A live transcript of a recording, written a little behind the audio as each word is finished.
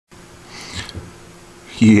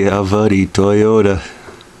Yeah, buddy, Toyota.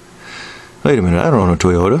 Wait a minute, I don't own a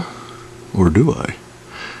Toyota. Or do I?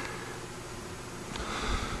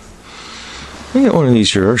 I got one of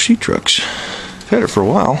these here RC trucks. I've had it for a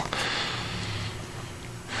while.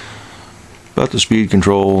 Bought the speed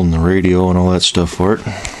control and the radio and all that stuff for it.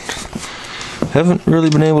 Haven't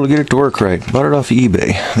really been able to get it to work right. Bought it off of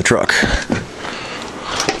eBay, the truck.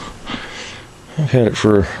 I've had it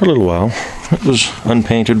for a little while. It was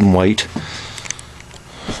unpainted and white.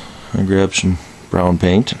 I grabbed some brown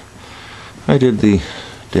paint. I did the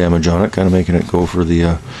damage on it, kind of making it go for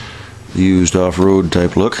the used off-road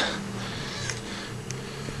type look.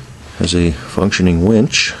 Has a functioning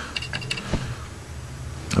winch.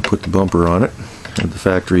 I put the bumper on it. Had the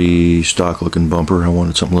factory stock looking bumper. I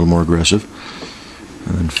wanted something a little more aggressive.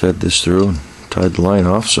 And then fed this through and tied the line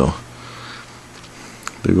off. So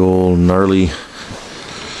big old gnarly,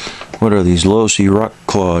 what are these, low C rock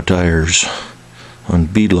claw tires on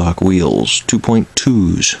beadlock wheels,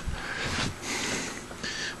 2.2s.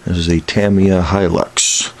 This is a Tamiya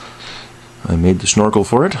hi-lux. I made the snorkel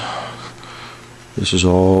for it. This is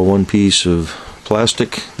all one piece of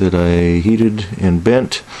plastic that I heated and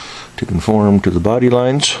bent to conform to the body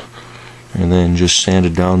lines, and then just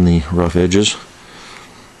sanded down the rough edges.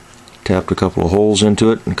 Tapped a couple of holes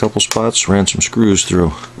into it in a couple spots, ran some screws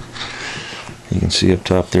through. You can see up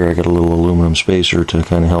top there I got a little aluminum spacer to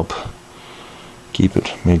kind of help keep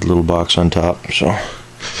it. Made a little box on top. So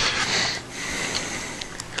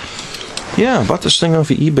yeah, I bought this thing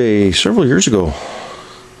off of eBay several years ago.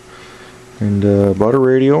 And bought a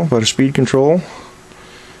radio, bought a speed control,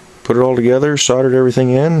 put it all together, soldered everything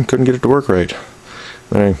in, couldn't get it to work right.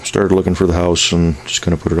 Then I started looking for the house and just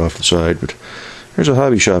kind of put it off the side. But there's a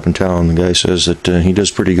hobby shop in town. The guy says that he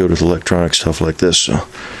does pretty good with electronic stuff like this, so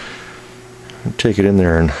I'll take it in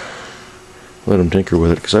there and let him tinker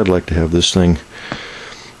with it, because I'd like to have this thing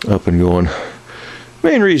up and going.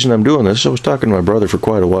 Main reason I'm doing this, I was talking to my brother for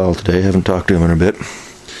quite a while today. Haven't talked to him in a bit.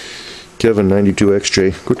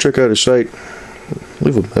 Kevin92XJ. Go check out his site.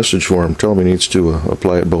 Leave a message for him. Tell him he needs to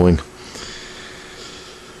apply at Boeing.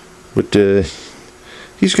 But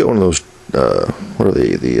he's got one of those, what are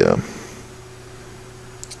they? The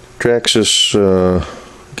Traxxas,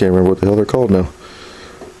 can't remember what the hell they're called now.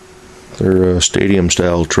 They're a stadium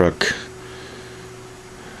style truck.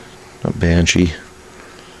 Not Banshee.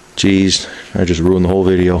 Jeez, I just ruined the whole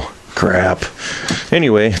video. Crap.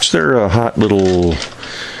 Anyway, it's their hot little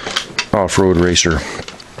off-road racer,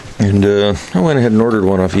 and I went ahead and ordered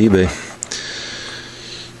one off eBay.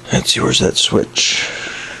 Let's see, where's that switch?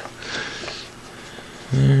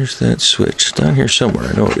 There's that switch down here somewhere.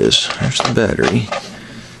 I know it is. There's the battery.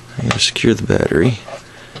 I gotta secure the battery.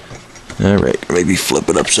 Alright, maybe flip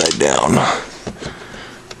it upside down.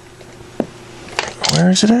 Where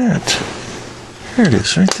is it at? There it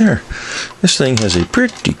is, right there. This thing has a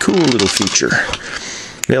pretty cool little feature.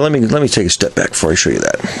 Yeah, let me take a step back before I show you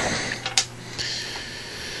that.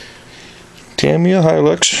 Tamiya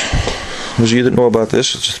hi-lux. Those of you that know about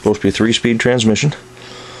this, it's supposed to be a 3-speed transmission.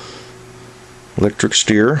 Electric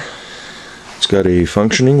steer. It's got a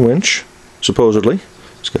functioning winch, supposedly.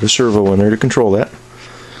 It's got a servo in there to control that.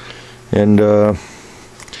 And the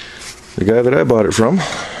guy that I bought it from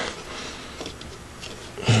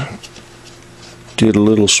did a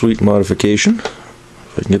little sweet modification.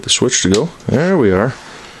 If I can get the switch to go. There we are.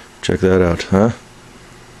 Check that out, huh?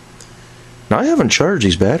 Now, I haven't charged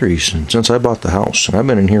these batteries since I bought the house, and I've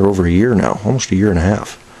been in here over a year now, almost a year and a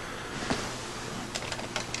half.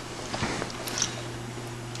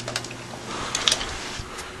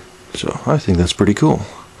 So I think that's pretty cool.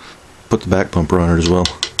 Put the back bumper on it as well.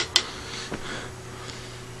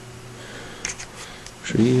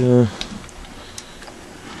 She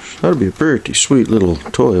that'll be a pretty sweet little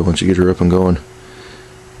toy once you get her up and going.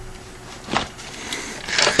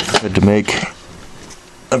 Had to make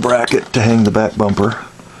a bracket to hang the back bumper,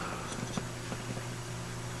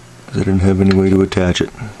 because I didn't have any way to attach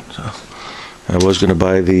it. So I was going to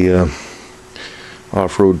buy the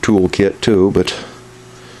off-road tool kit too, but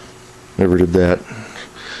never did that.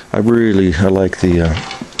 I like the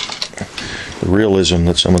realism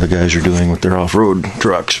that some of the guys are doing with their off-road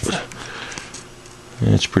trucks, but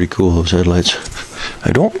it's pretty cool, those headlights.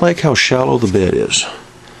 I don't like how shallow the bed is,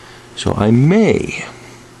 so I may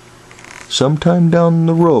sometime down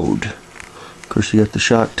the road, of course you got the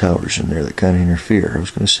shock towers in there that kind of interfere. I was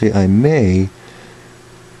going to say I may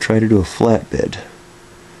try to do a flatbed,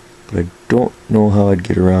 but I don't know how I'd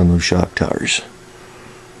get around those shock towers.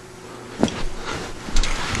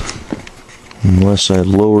 Unless I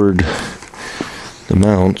lowered the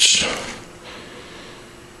mounts,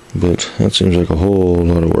 but that seems like a whole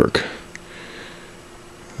lot of work.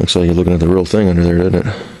 Looks like you're looking at the real thing under there, doesn't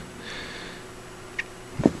it?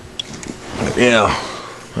 Yeah,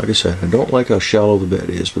 like I said, I don't like how shallow the bed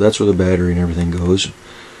is, but that's where the battery and everything goes.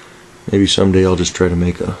 Maybe someday I'll just try to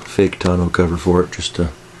make a fake tonneau cover for it, just to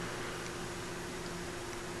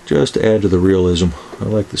add to the realism. I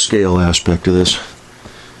like the scale aspect of this.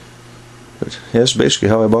 But yeah, that's basically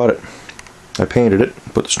how I bought it. I painted it,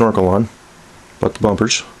 put the snorkel on, bought the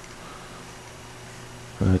bumpers.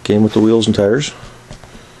 It came with the wheels and tires.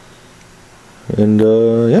 And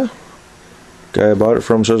yeah, guy I bought it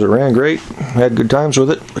from says it ran great, had good times with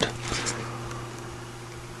it. But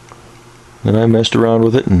then I messed around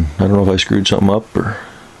with it, and I don't know if I screwed something up or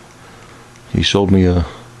he sold me a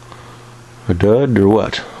dud or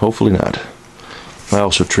what. Hopefully not. I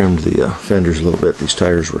also trimmed the fenders a little bit. These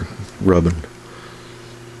tires were rubbing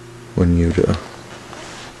when you'd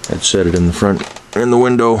I'd set it in the front, in the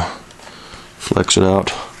window, flex it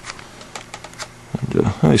out. And,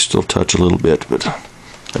 I still touch a little bit, but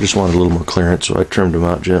I just wanted a little more clearance, so I trimmed them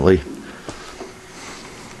out gently.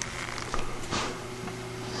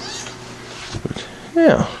 But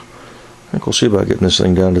yeah, I think we'll see about getting this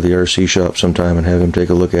thing down to the RC shop sometime and have him take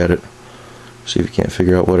a look at it. See if he can't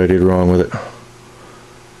figure out what I did wrong with it.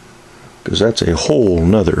 Because that's a whole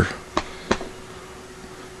nother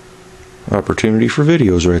opportunity for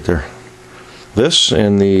videos right there. This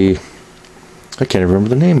and the, I can't even remember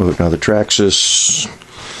the name of it now, the Traxxas.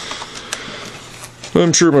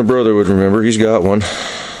 I'm sure my brother would remember, he's got one.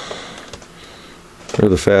 They're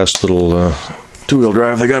the fast little two-wheel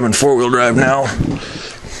drive. They got them in four-wheel drive now.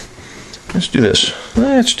 Let's do this.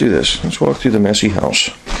 Let's do this. Let's walk through the messy house.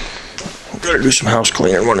 Gotta do some house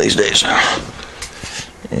cleaning one of these days.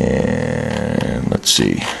 And let's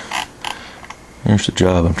see. Here's the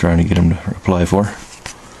job I'm trying to get him to apply for.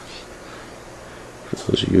 For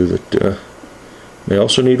those of you that may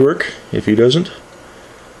also need work, if he doesn't.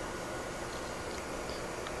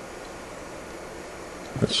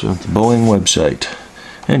 That's the Boeing website.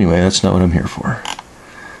 Anyway, that's not what I'm here for.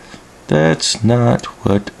 That's not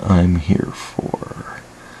what I'm here for.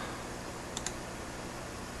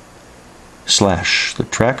 Slash. The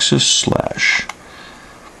Traxxas Slash.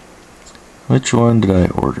 Which one did I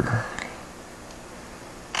order?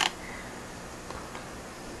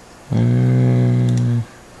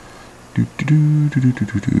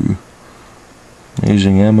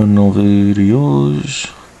 Amazing Aminal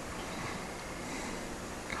videos.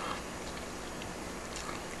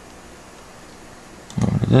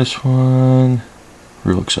 Over to this one.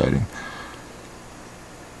 Real exciting.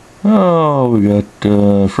 Oh, we got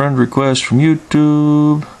a friend request from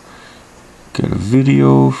YouTube. Got a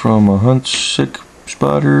video from a hunt sick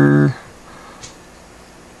spotter.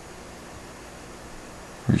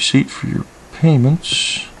 Receipt for your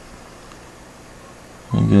payments.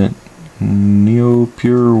 I got Neo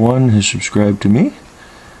Pure 1 has subscribed to me.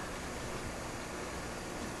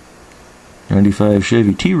 95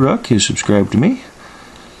 Chevy T-Ruck has subscribed to me.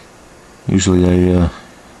 Usually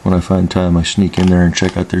when I find time, I sneak in there and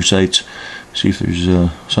check out their sites, see if there's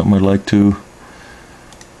something I'd like to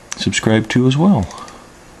subscribe to as well.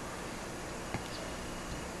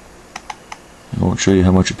 I won't show you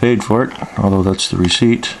how much I paid for it, although that's the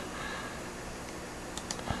receipt.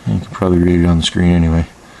 You can probably read it on the screen anyway.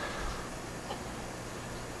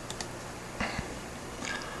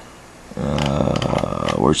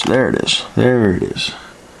 There it is. There it is.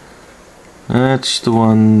 That's the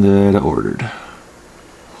one that I ordered.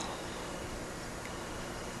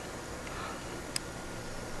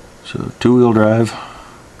 So two-wheel drive.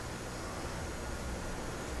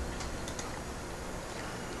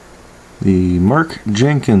 The Mark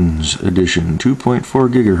Jenkins edition, 2.4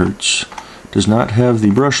 gigahertz. Does not have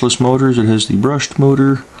the brushless motors. It has the brushed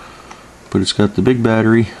motor, but it's got the big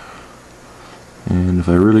battery. And if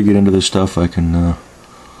I really get into this stuff, I can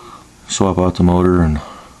swap out the motor and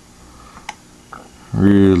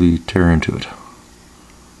really tear into it.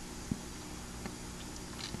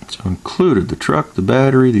 So included the truck, the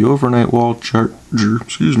battery, the overnight wall charger,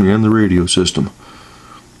 and the radio system.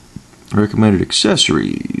 Recommended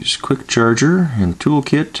accessories, quick charger, and the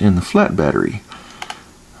toolkit, and the flat battery.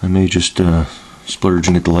 I may just splurge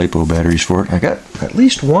and get the LiPo batteries for it. I got at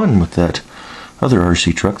least one with that other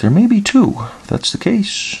RC truck. There may be two. If that's the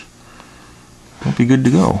case, it'll be good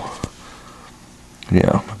to go.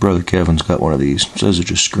 Yeah, my brother Kevin's got one of these. Says it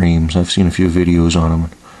just screams. I've seen a few videos on them.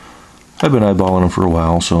 I've been eyeballing them for a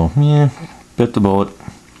while, so yeah, bit the bullet.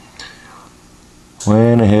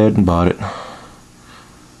 Went ahead and bought it.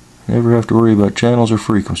 Never have to worry about channels or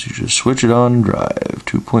frequencies. Just switch it on and drive.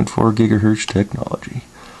 2.4 gigahertz technology.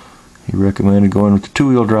 He recommended going with the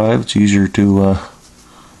two-wheel drive. It's easier to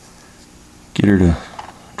get her to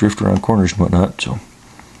drift around corners and whatnot. So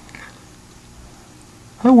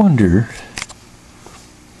I wonder,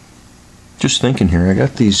 just thinking here, I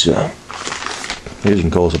got these, you can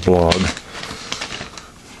call this a blog.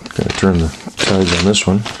 Gotta turn the sides on this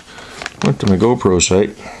one. Went to my GoPro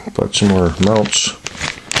site, bought some more mounts,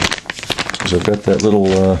 because I've got that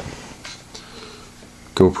little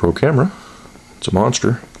GoPro camera. It's a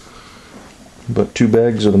monster. But 2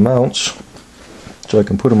 bags of the mounts, so I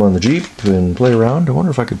can put them on the Jeep and play around. I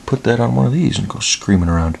wonder if I could put that on one of these and go screaming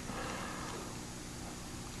around.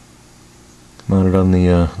 Mount it on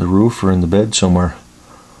the roof or in the bed somewhere.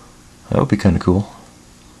 That would be kind of cool.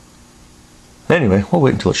 Anyway, we'll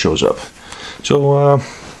wait until it shows up. So,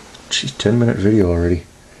 geez, 10-minute video already.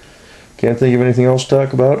 Can't think of anything else to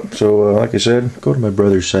talk about. So, like I said, go to my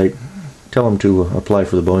brother's site. Tell him to apply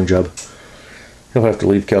for the bowling job. He'll have to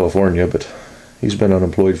leave California, but he's been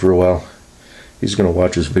unemployed for a while. He's going to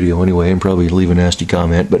watch this video anyway and probably leave a nasty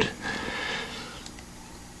comment, but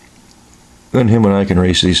then him and I can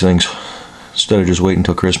race these things instead of just waiting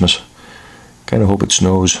until Christmas. Kind of hope it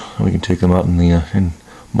snows and we can take them out in the in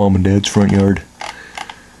Mom and Dad's front yard.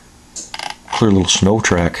 Clear little snow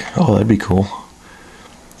track. Oh, that'd be cool.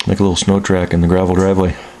 Make a little snow track in the gravel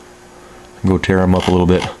driveway and go tear them up a little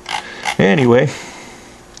bit. Anyway,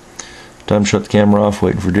 time to shut the camera off,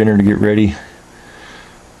 waiting for dinner to get ready.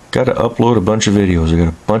 Got to upload a bunch of videos. I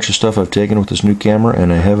got a bunch of stuff I've taken with this new camera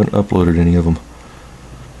and I haven't uploaded any of them.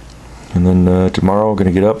 And then tomorrow I'm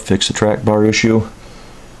going to get up, fix the track bar issue,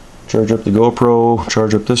 charge up the GoPro,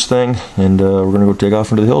 charge up this thing, and we're going to go take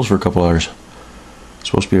off into the hills for a couple hours. It's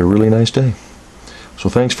supposed to be a really nice day. So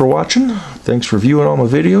thanks for watching. Thanks for viewing all my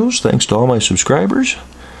videos. Thanks to all my subscribers.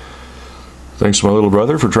 Thanks to my little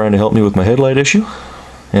brother for trying to help me with my headlight issue.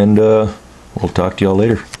 And we'll talk to y'all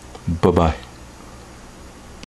later. Bye-bye.